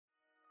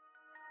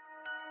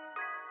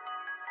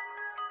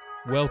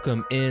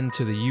Welcome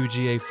into the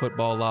UGA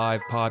Football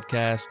Live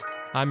podcast.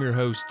 I'm your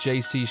host,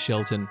 JC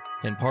Shelton,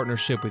 in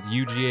partnership with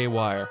UGA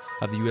Wire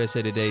of the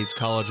USA Today's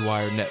College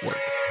Wire Network.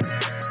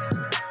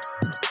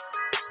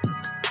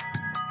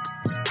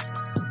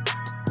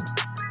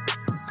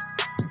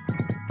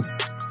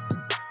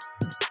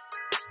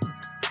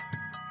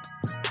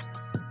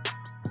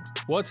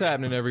 What's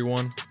happening,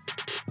 everyone?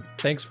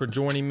 Thanks for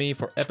joining me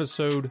for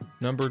episode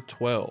number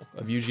 12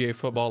 of UGA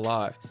Football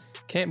Live.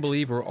 Can't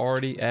believe we're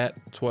already at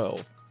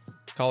 12.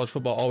 College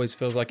football always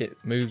feels like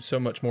it moves so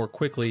much more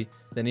quickly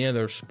than any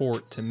other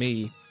sport to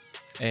me.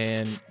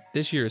 And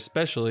this year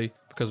especially,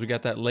 because we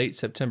got that late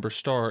September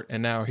start,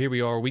 and now here we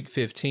are, week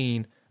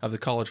 15 of the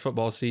college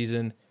football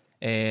season,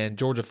 and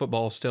Georgia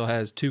football still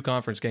has 2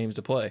 conference games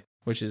to play,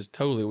 which is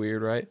totally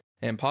weird, right?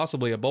 And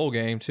possibly a bowl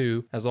game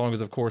too, as long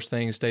as, of course,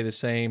 things stay the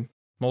same.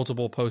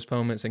 Multiple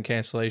postponements and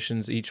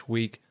cancellations each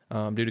week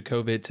due to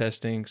COVID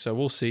testing, so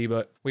we'll see.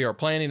 But we are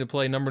planning to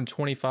play number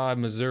 25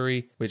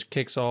 Missouri, which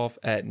kicks off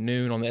at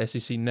noon on the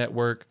SEC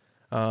Network.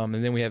 And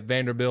then we have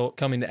Vanderbilt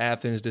coming to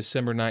Athens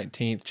December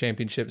 19th,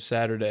 Championship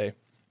Saturday,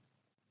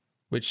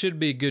 which should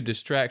be a good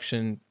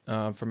distraction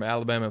from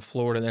Alabama and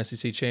Florida in the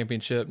SEC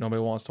Championship.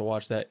 Nobody wants to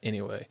watch that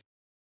anyway.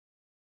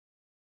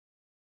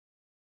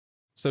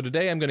 So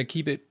today I'm going to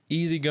keep it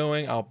easy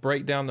going. I'll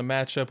break down the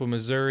matchup with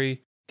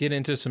Missouri, get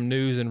into some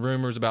news and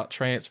rumors about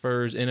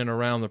transfers in and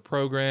around the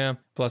program.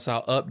 Plus,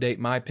 I'll update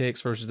my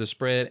picks versus the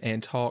spread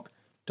and talk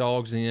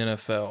dogs in the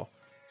NFL.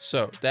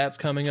 So that's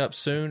coming up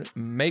soon.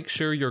 Make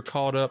sure you're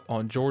caught up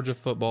on Georgia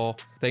football.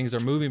 Things are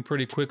moving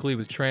pretty quickly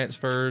with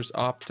transfers,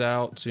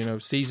 opt-outs,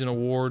 season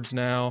awards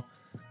now,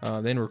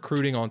 then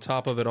recruiting on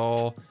top of it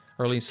all,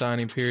 early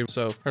signing period.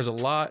 So there's a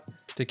lot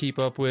to keep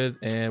up with,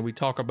 and we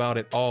talk about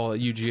it all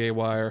at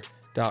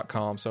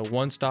UGAWire.com. So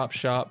one-stop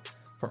shop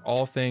for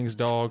all things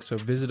dogs, so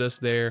visit us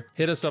there.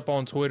 Hit us up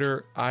on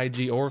Twitter,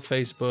 IG, or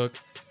Facebook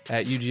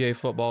at UGA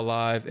Football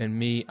Live, and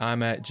me,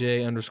 I'm at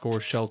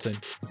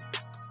J_Shelton.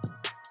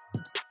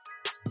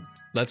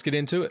 Let's get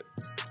into it.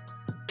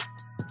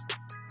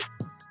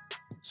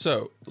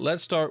 So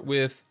let's start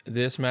with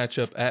this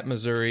matchup at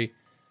Missouri.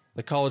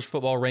 The college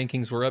football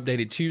rankings were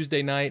updated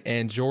Tuesday night,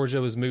 and Georgia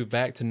was moved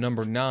back to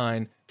number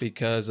 9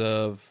 because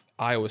of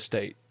Iowa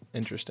State.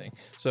 Interesting.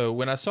 So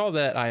when I saw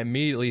that, I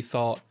immediately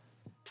thought,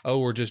 oh,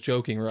 we're just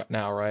joking right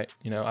now, right?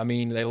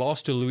 They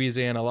lost to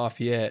Louisiana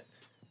Lafayette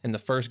in the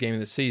first game of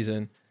the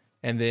season.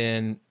 And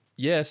then,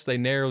 yes, they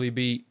narrowly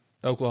beat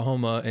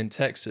Oklahoma and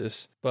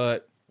Texas,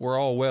 but we're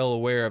all well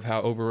aware of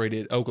how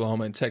overrated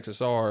Oklahoma and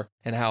Texas are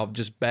and how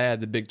just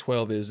bad the Big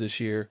 12 is this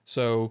year.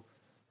 So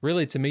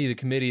really, to me, the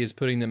committee is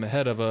putting them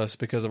ahead of us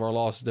because of our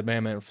losses to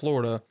Bama and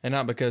Florida, and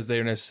not because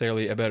they're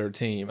necessarily a better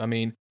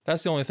team.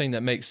 That's the only thing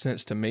that makes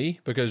sense to me,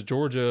 because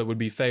Georgia would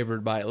be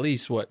favored by at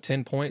least,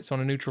 10 points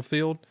on a neutral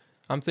field,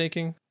 I'm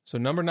thinking. So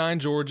number 9,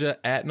 Georgia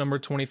at number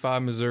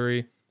 25,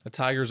 Missouri. The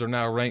Tigers are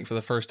now ranked for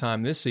the first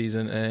time this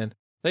season, and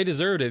they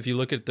deserved it if you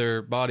look at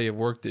their body of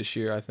work this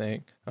year, I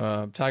think.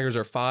 Tigers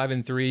are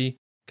 5-3,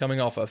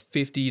 coming off a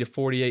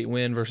 50-48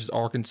 win versus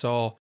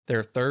Arkansas,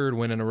 their 3rd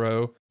win in a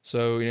row.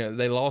 So,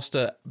 they lost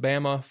to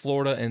Bama,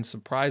 Florida, and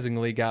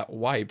surprisingly got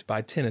wiped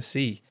by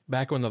Tennessee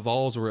back when the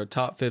Vols were a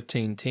top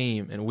 15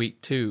 team in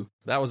week 2.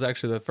 That was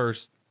actually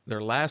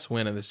their last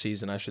win of the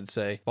season, I should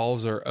say.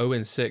 Vols are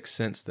 0-6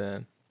 since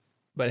then.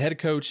 But head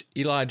coach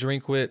Eli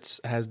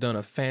Drinkwitz has done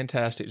a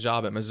fantastic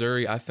job at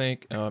Missouri, I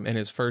think, in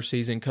his first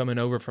season coming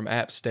over from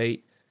App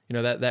State.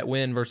 That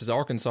win versus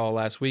Arkansas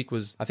last week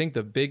was, I think,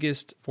 the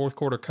biggest fourth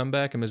quarter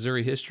comeback in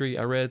Missouri history,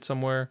 I read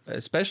somewhere.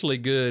 Especially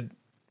good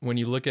when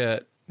you look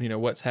at,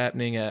 what's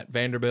happening at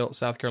Vanderbilt,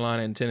 South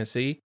Carolina, and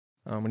Tennessee.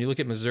 When you look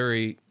at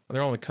Missouri,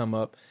 they're on the come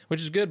up,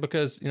 which is good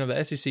because,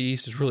 the SEC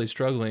East is really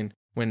struggling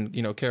when,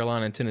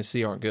 Carolina and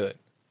Tennessee aren't good.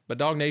 But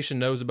Dog Nation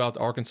knows about the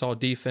Arkansas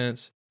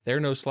defense. They're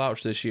no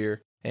slouch this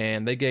year,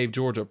 and they gave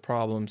Georgia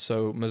problems,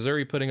 so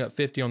Missouri putting up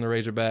 50 on the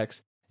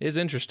Razorbacks is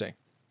interesting.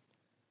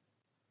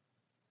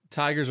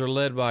 Tigers are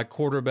led by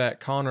quarterback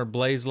Connor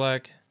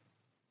Blazelak,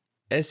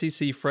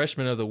 SEC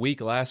Freshman of the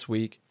Week last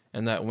week,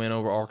 and that win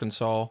over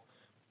Arkansas.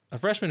 A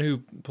freshman who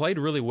played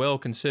really well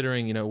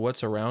considering,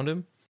 what's around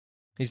him.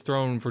 He's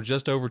thrown for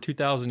just over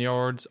 2,000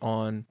 yards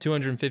on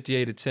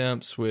 258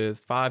 attempts with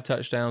 5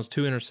 touchdowns,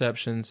 2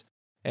 interceptions,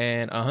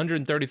 and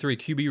 133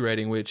 QB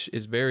rating, which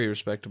is very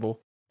respectable.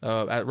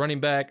 At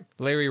running back,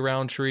 Larry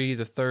Roundtree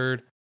III,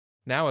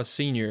 now a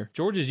senior.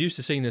 Georgia's used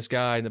to seeing this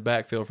guy in the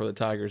backfield for the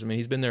Tigers.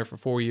 He's been there for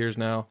 4 years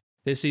now.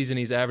 This season,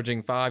 he's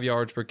averaging 5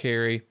 yards per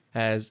carry,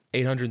 has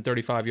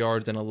 835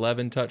 yards and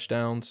 11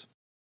 touchdowns.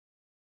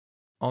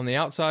 On the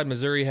outside,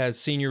 Missouri has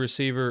senior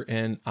receiver,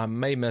 and I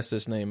may mess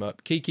this name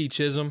up, Keke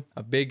Chisholm,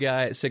 a big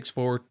guy at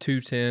 6'4",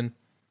 210.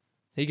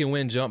 He can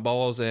win jump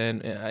balls,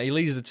 and he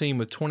leads the team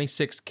with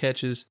 26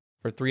 catches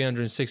for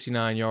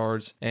 369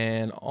 yards.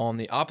 And on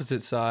the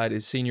opposite side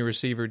is senior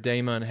receiver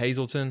Damon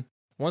Hazelton.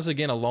 Once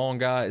again, a long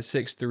guy at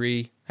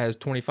 6'3", has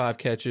 25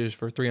 catches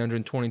for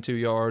 322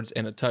 yards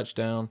and a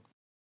touchdown.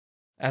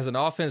 As an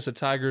offense, the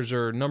Tigers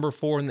are number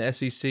 4 in the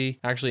SEC,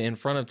 actually in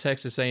front of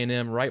Texas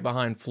A&M, right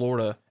behind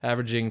Florida,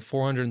 averaging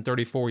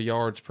 434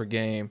 yards per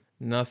game.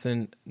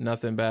 Nothing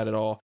bad at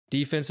all.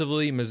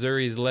 Defensively,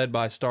 Missouri is led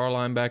by star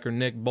linebacker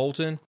Nick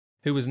Bolton,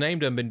 who was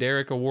named a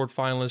Bednarik Award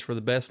finalist for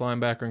the best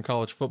linebacker in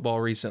college football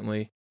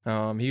recently.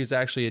 He was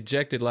actually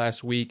ejected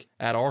last week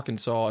at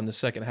Arkansas in the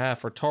second half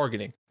for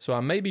targeting. So I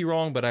may be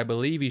wrong, but I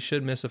believe he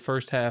should miss the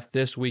first half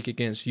this week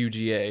against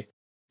UGA.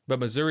 But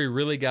Missouri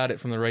really got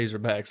it from the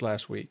Razorbacks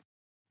last week.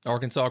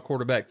 Arkansas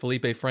quarterback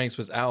Felipe Franks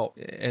was out,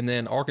 and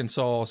then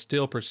Arkansas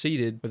still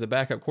proceeded with a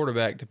backup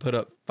quarterback to put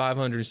up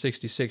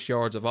 566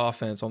 yards of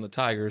offense on the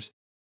Tigers,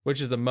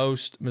 which is the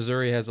most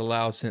Missouri has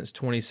allowed since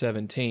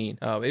 2017.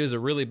 It was a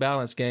really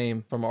balanced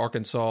game from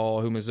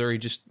Arkansas, who Missouri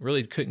just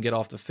really couldn't get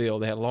off the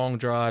field. They had long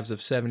drives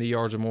of 70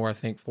 yards or more, I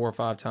think 4 or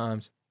 5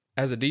 times.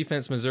 As a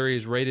defense, Missouri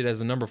is rated as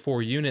the number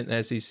 4 unit in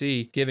the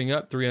SEC, giving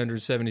up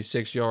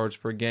 376 yards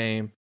per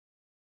game.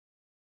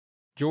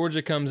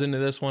 Georgia comes into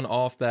this one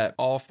off that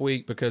off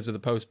week because of the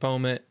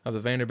postponement of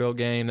the Vanderbilt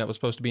game that was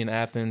supposed to be in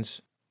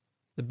Athens.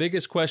 The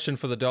biggest question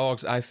for the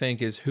Dogs, I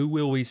think, is who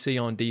will we see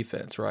on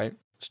defense, right?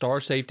 Star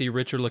safety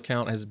Richard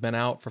LeCounte has been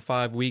out for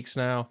 5 weeks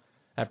now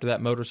after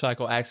that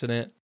motorcycle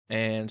accident,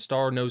 and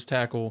star nose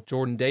tackle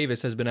Jordan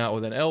Davis has been out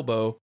with an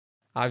elbow.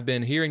 I've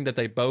been hearing that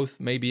they both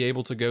may be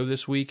able to go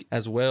this week,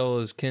 as well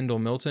as Kendall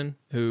Milton,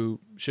 who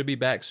should be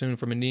back soon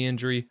from a knee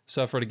injury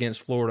suffered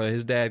against Florida.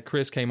 His dad,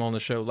 Chris, came on the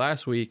show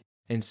last week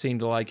and seemed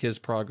to like his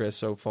progress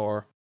so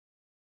far.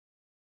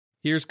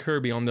 Here's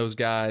Kirby on those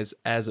guys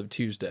as of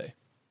Tuesday.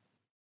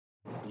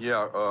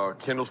 Yeah,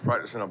 Kendall's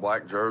practicing a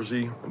black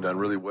jersey and done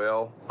really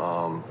well.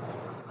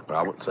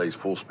 I wouldn't say he's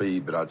full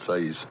speed, but I'd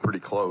say he's pretty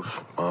close.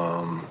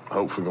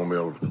 Hopefully going to be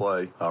able to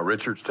play.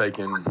 Richard's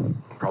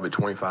taking probably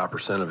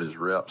 25% of his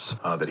reps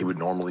that he would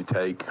normally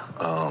take.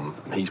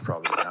 He's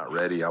probably not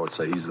ready. I would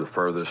say he's the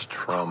furthest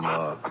from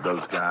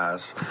those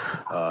guys.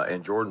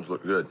 And Jordan's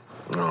looked good.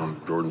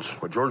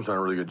 What Jordan's done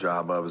a really good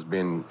job of is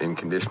being in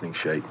conditioning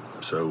shape.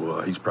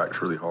 So he's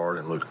practiced really hard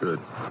and looked good.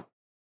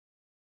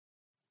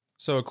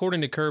 So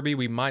according to Kirby,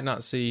 we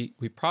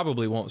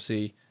probably won't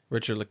see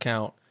Richard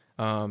LeCounte.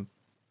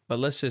 But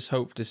let's just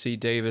hope to see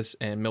Davis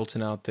and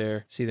Milton out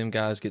there, see them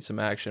guys get some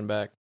action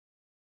back.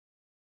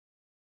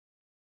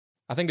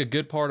 I think a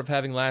good part of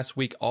having last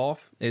week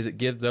off is it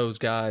gives those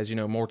guys,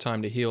 more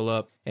time to heal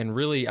up. And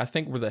really, I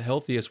think we're the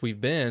healthiest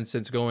we've been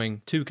since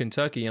going to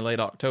Kentucky in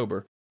late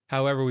October.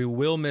 However, we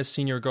will miss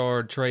senior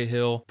guard Trey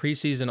Hill,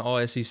 preseason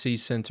All-SEC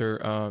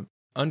center,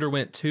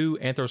 underwent 2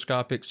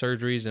 arthroscopic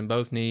surgeries in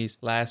both knees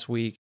last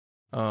week.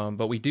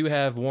 But we do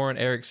have Warren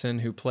Erickson,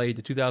 who played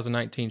the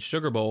 2019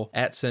 Sugar Bowl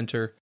at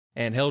center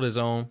and held his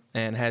own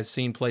and has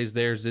seen plays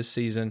theirs this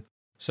season.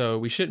 So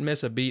we shouldn't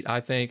miss a beat, I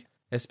think,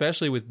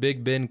 especially with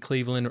Big Ben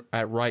Cleveland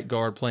at right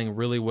guard playing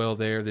really well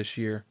there this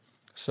year.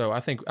 So I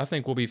think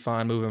we'll be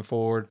fine moving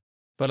forward.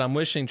 But I'm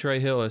wishing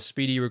Trey Hill a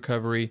speedy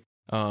recovery.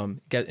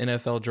 Got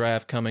NFL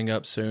draft coming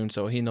up soon,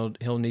 so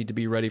he'll need to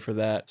be ready for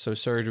that. So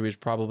surgery is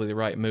probably the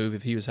right move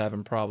if he was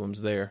having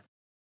problems there.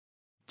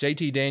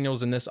 JT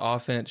Daniels in this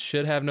offense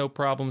should have no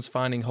problems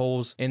finding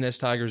holes in this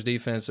Tigers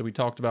defense. So we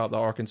talked about the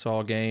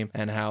Arkansas game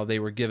and how they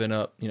were giving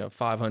up,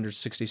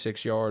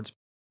 566 yards.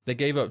 They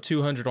gave up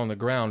 200 on the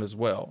ground as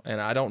well. And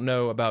I don't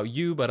know about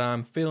you, but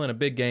I'm feeling a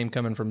big game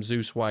coming from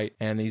Zeus White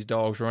and these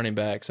Dogs running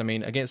backs. I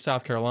mean, against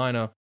South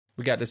Carolina,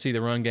 we got to see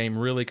the run game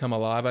really come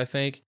alive, I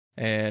think.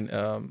 And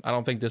I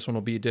don't think this one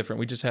will be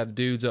different. We just have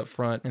dudes up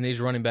front, and these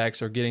running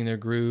backs are getting their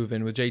groove.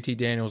 And with JT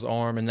Daniels'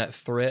 arm and that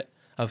threat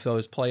of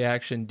those play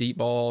action deep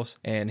balls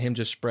and him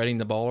just spreading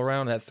the ball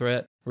around, that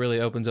threat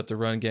really opens up the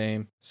run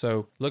game.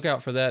 So look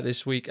out for that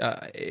this week.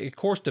 It, of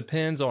course,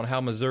 depends on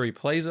how Missouri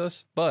plays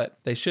us, but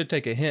they should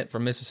take a hint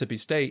from Mississippi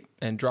State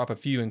and drop a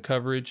few in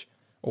coverage,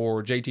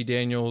 or JT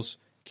Daniels,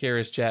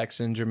 Karis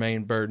Jackson,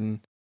 Jermaine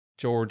Burton,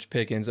 George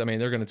Pickens. I mean,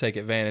 they're going to take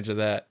advantage of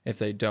that if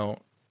they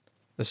don't.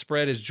 The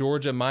spread is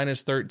Georgia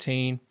minus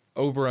 13.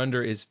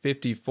 Over-under is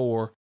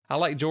 54. I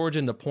like Georgia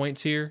in the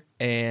points here,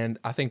 and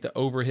I think the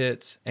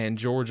overhits and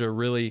Georgia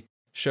really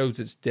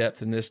shows its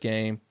depth in this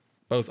game,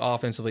 both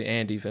offensively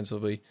and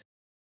defensively.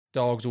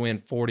 Dogs win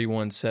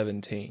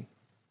 41-17.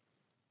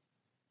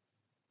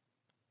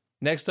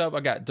 Next up, I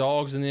got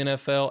Dogs in the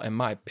NFL and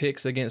my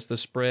picks against the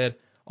spread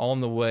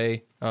on the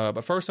way.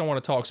 But first, I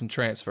want to talk some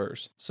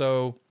transfers.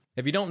 So,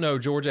 if you don't know,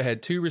 Georgia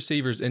had 2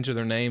 receivers enter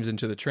their names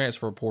into the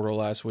transfer portal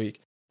last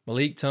week.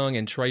 Malik Tongue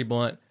and Trey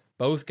Blunt,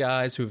 both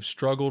guys who have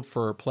struggled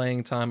for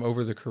playing time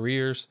over their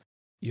careers.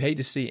 You hate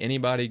to see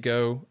anybody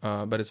go,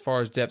 but as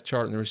far as depth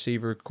chart in the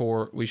receiver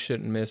core, we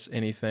shouldn't miss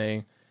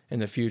anything in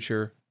the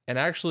future. And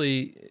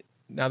actually,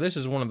 now this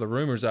is one of the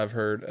rumors I've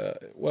heard.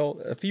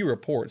 A few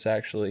reports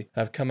actually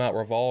have come out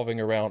revolving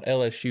around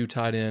LSU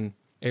tight end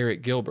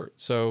Eric Gilbert.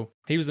 So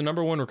he was the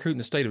number 1 recruit in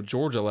the state of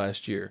Georgia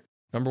last year.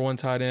 Number 1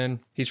 tight end.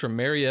 He's from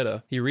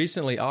Marietta. He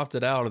recently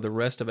opted out of the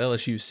rest of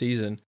LSU's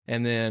season,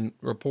 and then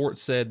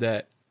reports said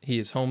that he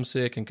is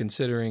homesick and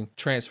considering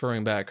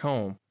transferring back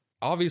home.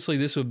 Obviously,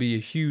 this would be a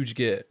huge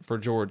get for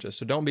Georgia,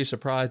 so don't be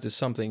surprised if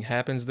something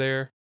happens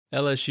there.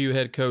 LSU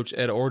head coach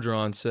Ed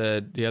Orgeron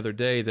said the other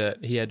day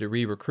that he had to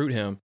re-recruit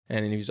him,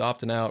 and he was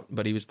opting out,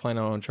 but he was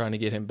planning on trying to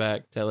get him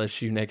back to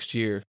LSU next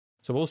year.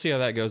 So we'll see how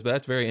that goes, but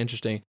that's very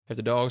interesting. If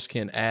the Dogs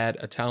can add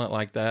a talent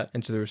like that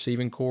into the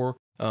receiving core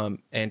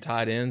and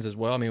tight ends as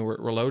well. I mean,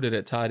 we're loaded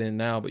at tight end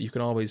now, but you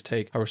can always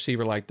take a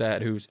receiver like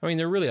that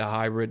they're really a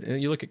hybrid.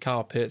 And you look at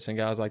Kyle Pitts and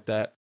guys like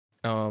that.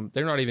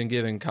 They're not even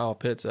giving Kyle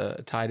Pitts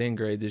a tight end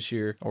grade this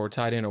year or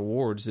tight end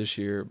awards this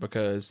year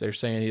because they're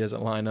saying he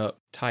doesn't line up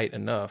tight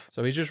enough.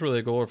 So he's just really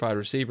a glorified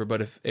receiver.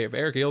 But if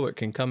Eric Gilbert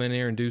can come in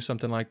here and do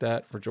something like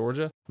that for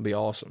Georgia, it'll be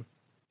awesome.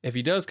 If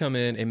he does come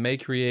in, it may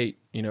create,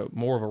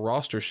 more of a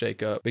roster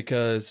shakeup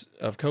because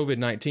of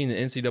COVID-19.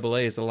 The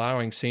NCAA is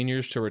allowing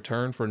seniors to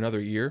return for another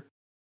year.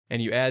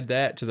 And you add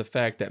that to the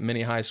fact that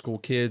many high school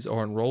kids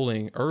are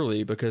enrolling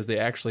early because they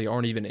actually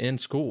aren't even in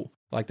school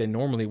like they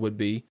normally would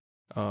be.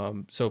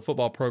 So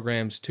football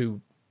programs,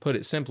 to put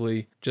it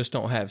simply, just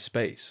don't have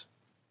space.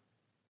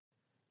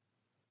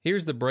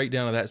 Here's the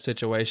breakdown of that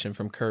situation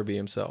from Kirby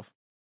himself.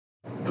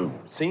 The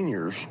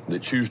seniors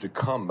that choose to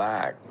come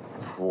back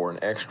for an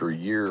extra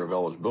year of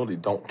eligibility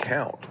don't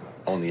count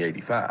on the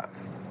 85.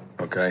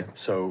 Okay,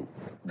 so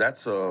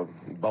that's a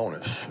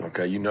bonus.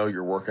 Okay,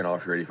 you're working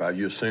off your 85.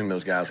 You assume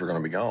those guys are going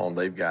to be gone.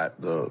 They've got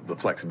the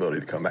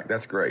flexibility to come back.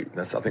 That's great.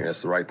 I think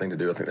that's the right thing to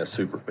do. I think that's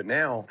super. But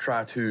now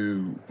try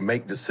to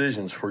make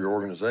decisions for your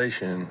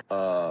organization.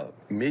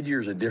 Mid-year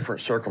is a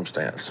different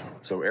circumstance,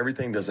 so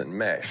everything doesn't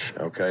mesh.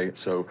 Okay,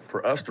 so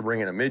for us to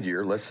bring in a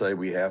mid-year, let's say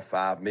we have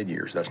 5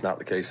 mid-years. That's not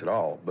the case at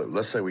all. But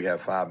let's say we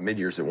have 5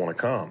 mid-years that want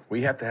to come.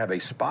 We have to have a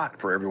spot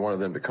for every one of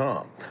them to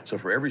come. So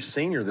for every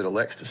senior that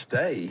elects to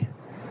stay,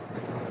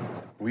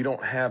 we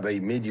don't have a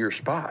mid-year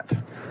spot.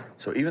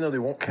 So even though they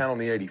won't count on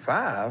the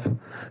 85,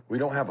 we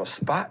don't have a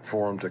spot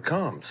for them to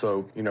come.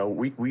 So,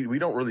 we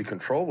don't really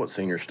control what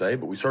seniors stay,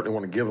 but we certainly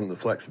want to give them the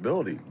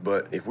flexibility.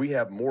 But if we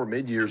have more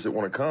mid-years that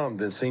want to come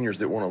than seniors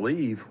that want to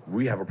leave,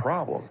 we have a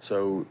problem.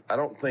 So I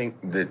don't think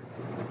that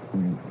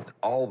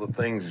all the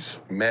things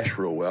mesh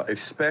real well,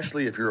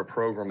 especially if you're a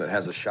program that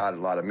has a shot at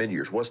a lot of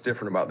mid-years. What's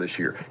different about this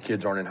year?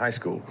 Kids aren't in high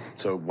school.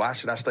 So why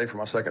should I stay for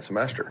my second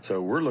semester? So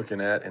we're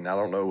looking at, and I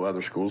don't know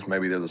other schools,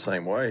 maybe they're the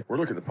same way, we're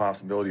looking at the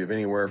possibility of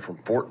anywhere from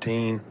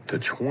 14 to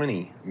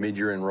 20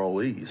 mid-year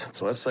enrollees.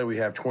 So let's say we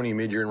have 20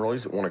 mid-year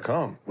enrollees that want to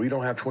come. We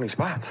don't have 20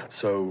 spots.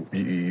 So,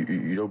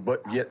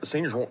 but yet the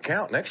seniors won't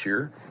count next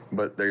year,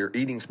 but they're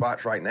eating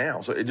spots right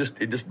now. So it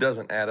just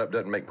doesn't add up,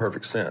 doesn't make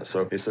perfect sense.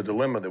 So it's a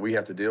dilemma that we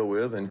have to deal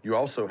with. And you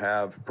also have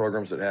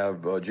programs that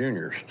have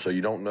juniors. So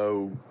you don't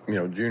know,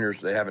 juniors,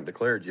 they haven't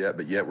declared yet,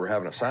 but yet we're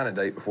having a signing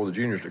date before the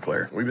juniors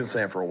declare. We've been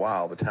saying for a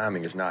while the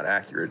timing is not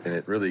accurate, and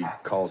it really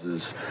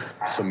causes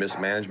some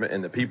mismanagement.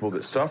 And the people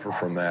that suffer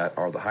from that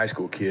are the high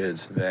school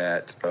kids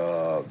that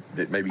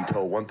may be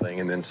told one thing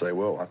and then say,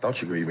 well, I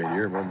thought you could be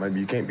mid-year. Well, maybe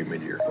you can't be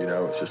mid-year.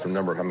 It's just a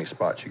number of how many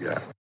spots you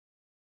got.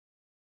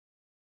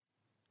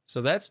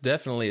 So that's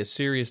definitely a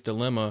serious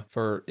dilemma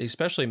for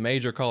especially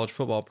major college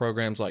football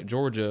programs like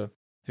Georgia,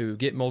 who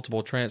get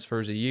multiple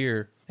transfers a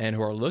year and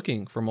who are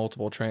looking for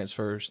multiple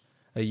transfers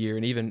a year.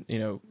 And even,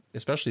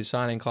 especially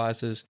signing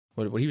classes,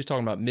 what he was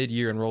talking about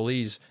mid-year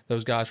enrollees,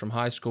 those guys from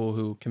high school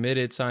who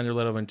committed, signed their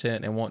letter of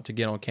intent, and want to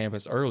get on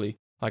campus early,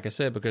 like I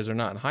said, because they're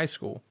not in high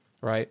school,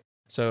 right?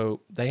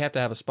 So they have to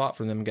have a spot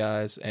for them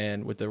guys.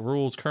 And with the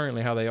rules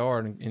currently how they are,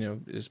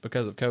 and, it's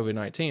because of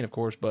COVID-19, of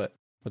course, but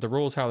with the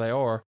rules how they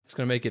are, it's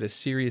going to make it a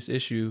serious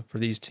issue for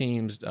these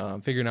teams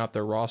figuring out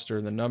their roster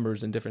and the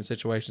numbers in different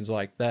situations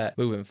like that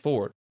moving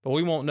forward. But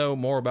we won't know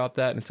more about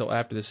that until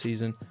after the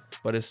season,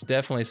 but it's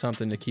definitely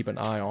something to keep an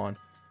eye on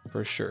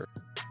for sure.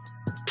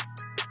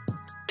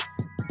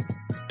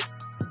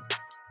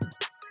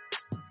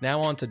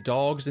 Now on to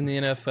dogs in the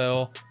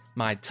NFL,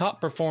 my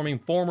top performing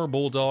former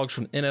Bulldogs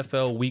from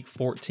NFL Week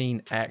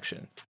 14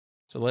 action.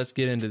 So let's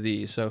get into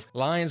these. So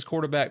Lions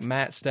quarterback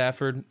Matt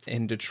Stafford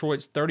in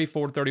Detroit's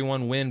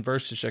 34-31 win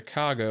versus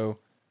Chicago.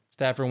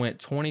 Stafford went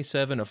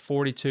 27 of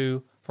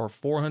 42 for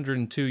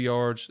 402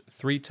 yards,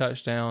 3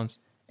 touchdowns,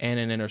 and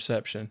an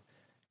interception.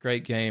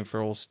 Great game for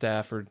old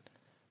Stafford.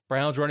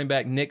 Browns running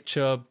back Nick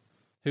Chubb,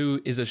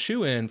 who is a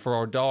shoo-in for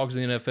our Dogs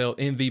in the NFL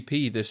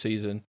MVP this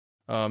season.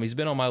 He's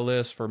been on my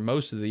list for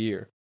most of the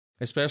year,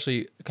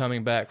 especially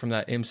coming back from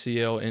that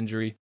MCL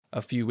injury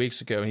a few weeks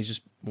ago, and he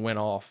just went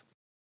off.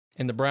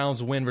 In the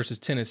Browns' win versus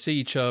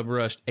Tennessee, Chubb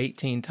rushed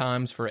 18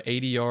 times for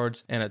 80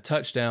 yards and a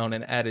touchdown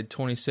and added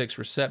 26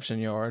 reception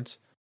yards.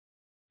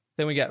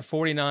 Then we got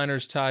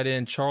 49ers tight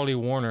end Charlie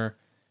Warner.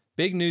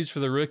 Big news for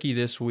the rookie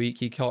this week.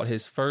 He caught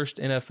his first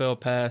NFL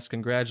pass.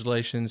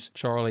 Congratulations,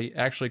 Charlie.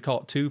 Actually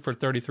caught 2 for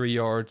 33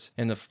 yards,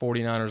 and the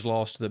 49ers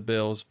lost to the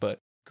Bills, but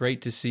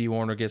great to see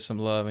Warner get some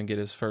love and get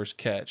his first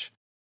catch.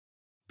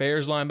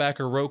 Bears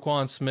linebacker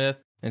Roquan Smith.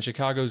 In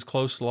Chicago's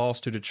close loss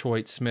to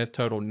Detroit, Smith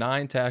totaled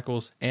 9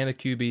 tackles and a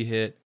QB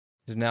hit,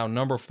 is now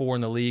number 4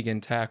 in the league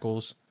in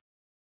tackles.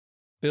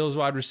 Bills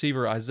wide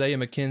receiver Isaiah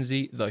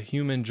McKenzie, the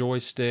human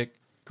joystick,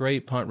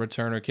 great punt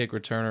returner, kick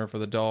returner for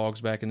the Dogs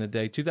back in the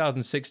day.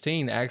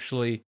 2016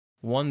 actually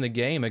won the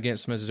game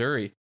against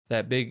Missouri.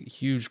 That big,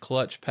 huge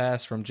clutch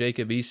pass from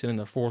Jacob Eason in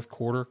the fourth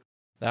quarter,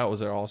 that was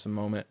an awesome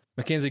moment.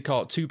 McKenzie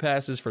caught 2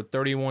 passes for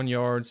 31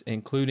 yards,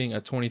 including a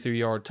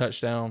 23-yard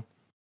touchdown.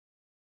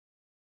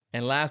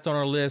 And last on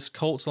our list,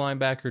 Colts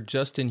linebacker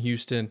Justin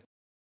Houston.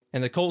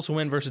 And the Colts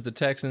win versus the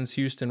Texans.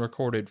 Houston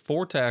recorded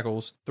 4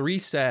 tackles, 3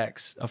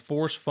 sacks, a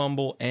forced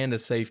fumble, and a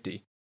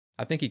safety.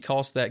 I think he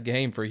cost that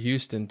game for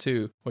Houston,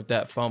 too, with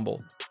that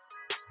fumble.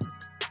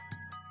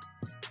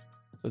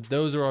 So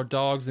those are our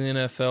dogs in the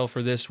NFL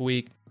for this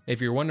week. If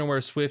you're wondering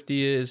where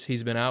Swifty is,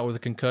 he's been out with a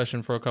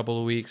concussion for a couple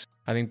of weeks.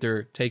 I think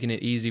they're taking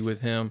it easy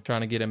with him,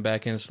 trying to get him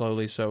back in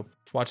slowly. So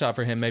watch out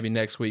for him. Maybe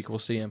next week we'll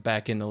see him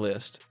back in the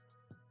list.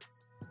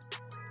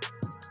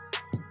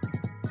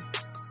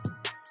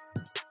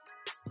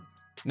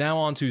 Now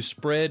on to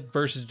spread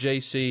versus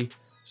JC.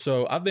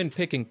 So I've been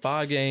picking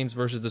 5 games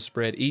versus the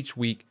spread each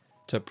week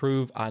to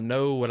prove I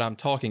know what I'm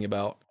talking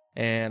about.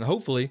 And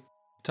hopefully,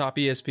 top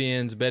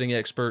ESPN's betting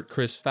expert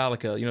Chris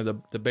Fallica,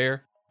 the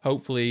Bear,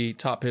 hopefully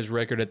top his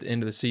record at the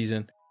end of the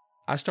season.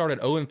 I started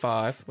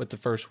 0-5 with the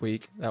first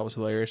week. That was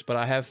hilarious. But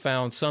I have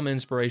found some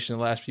inspiration in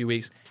the last few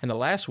weeks. And the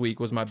last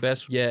week was my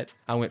best yet.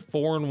 I went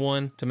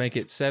 4-1 to make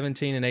it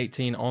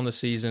 17-18 on the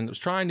season. I was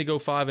trying to go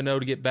 5-0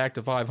 to get back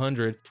to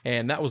 500.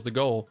 And that was the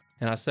goal.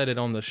 And I said it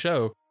on the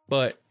show.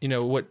 But,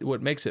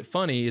 what makes it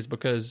funny is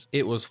because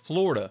it was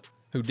Florida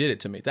who did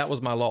it to me. That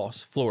was my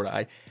loss,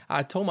 Florida.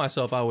 I told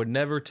myself I would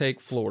never take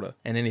Florida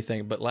in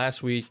anything. But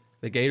last week,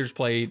 the Gators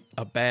played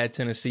a bad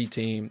Tennessee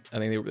team. I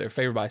think they were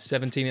favored by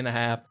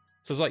 17.5.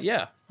 So it's like,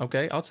 yeah,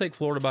 okay, I'll take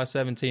Florida by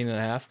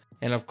 17.5.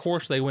 And of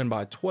course they win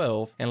by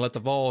 12 and let the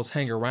Vols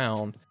hang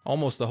around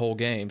almost the whole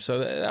game. So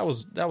that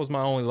was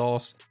my only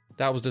loss.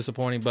 That was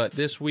disappointing. But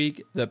this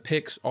week the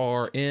picks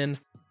are in.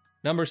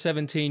 Number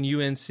 17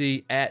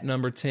 UNC at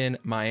number 10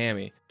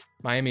 Miami.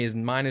 Miami is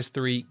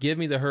 -3. Give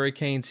me the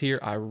Hurricanes here.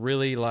 I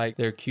really like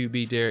their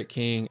QB Derek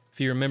King. If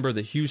you remember,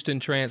 the Houston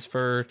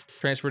transferred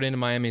into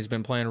Miami, has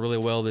been playing really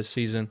well this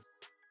season.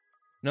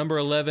 Number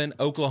 11,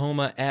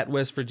 Oklahoma at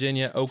West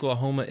Virginia.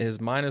 Oklahoma is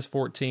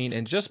 -14.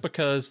 And just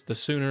because the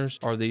Sooners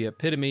are the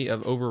epitome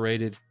of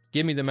overrated,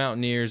 give me the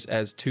Mountaineers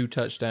as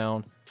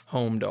 2-touchdown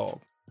home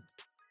dog.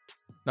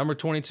 Number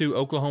 22,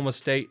 Oklahoma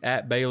State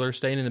at Baylor,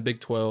 staying in the Big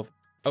 12.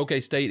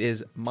 OK State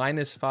is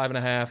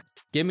 -5.5.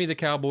 Give me the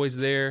Cowboys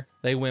there.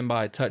 They win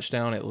by a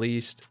touchdown at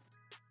least.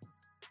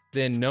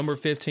 Then number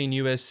 15,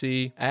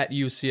 USC at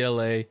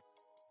UCLA.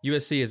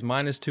 USC is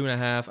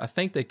 -2.5. I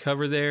think they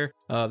cover there.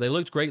 They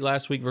looked great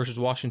last week versus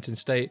Washington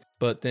State,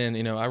 but then,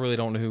 I really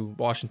don't know who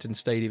Washington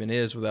State even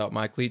is without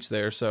Mike Leach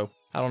there, so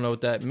I don't know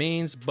what that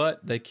means,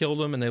 but they killed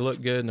them and they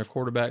looked good, and their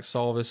quarterback,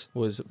 Salvis,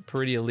 was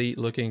pretty elite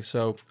looking,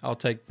 so I'll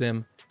take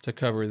them to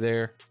cover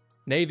there.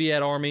 Navy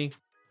at Army.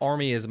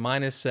 Army is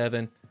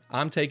 -7.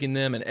 I'm taking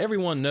them, and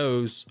everyone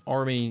knows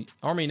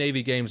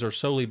Army-Navy games are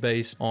solely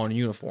based on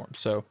uniforms,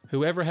 so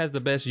whoever has the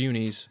best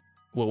unis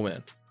will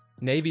win.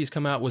 Navy's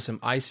come out with some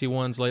icy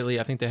ones lately.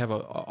 I think they have a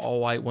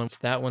all-white one.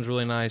 That one's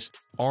really nice.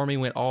 Army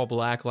went all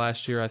black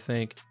last year, I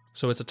think.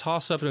 So it's a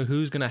toss-up of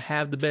who's going to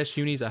have the best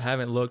unis. I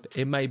haven't looked.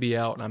 It may be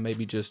out, and I may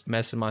be just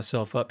messing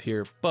myself up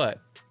here, but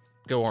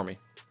go Army.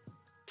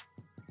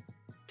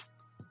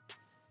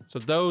 So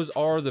those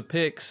are the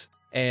picks,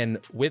 and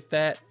with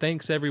that,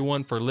 thanks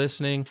everyone for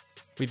listening.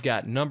 We've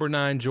got number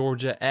 9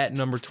 Georgia at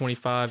number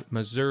 25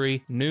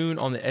 Missouri, noon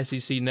on the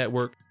SEC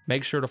Network.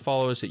 Make sure to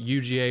follow us at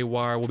UGA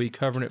Wire. We'll be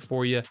covering it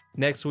for you.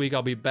 Next week,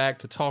 I'll be back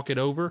to talk it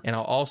over, and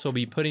I'll also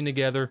be putting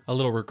together a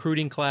little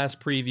recruiting class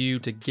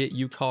preview to get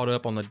you caught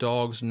up on the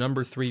Dogs'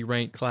 number 3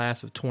 ranked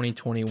class of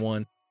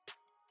 2021.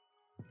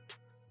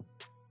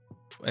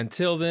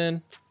 Until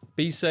then,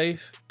 be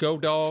safe, go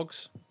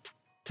Dogs.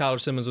 Tyler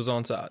Simmons was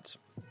on sides.